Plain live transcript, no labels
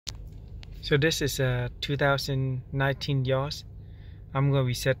So this is a 2019 yaris. I'm going to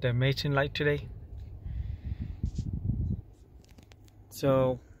reset the maintenance light today.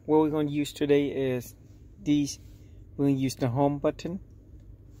 So what we're going to use today is these. We're going to use the home button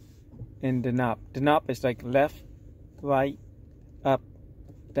and the knob. The knob is like left, right, up,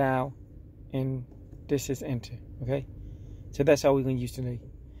 down, and this is enter. Okay, so that's how we're going to use today.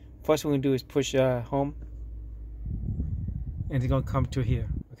 First we're going to do is push home, and it's going to come to here.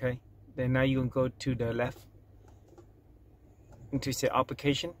 Okay, then now you're going to go to the left into the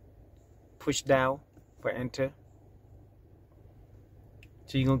application, push down for enter.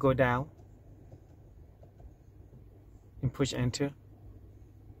 So you're going to go down and push enter,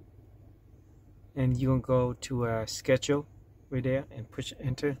 and you're going to go to schedule right there and push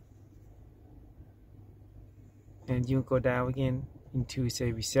enter, and you'll go down again into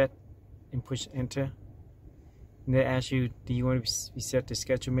say reset and push enter, and they ask you, do you want to reset the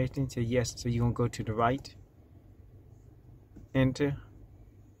schedule maintenance? Say yes. So you're going to go to the right, enter,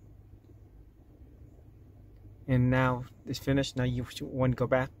 and now it's finished. Now you want to go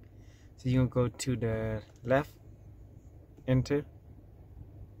back, so you're going to go to the left, enter,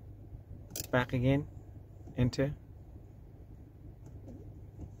 back again, enter.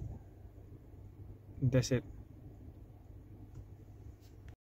 That's it.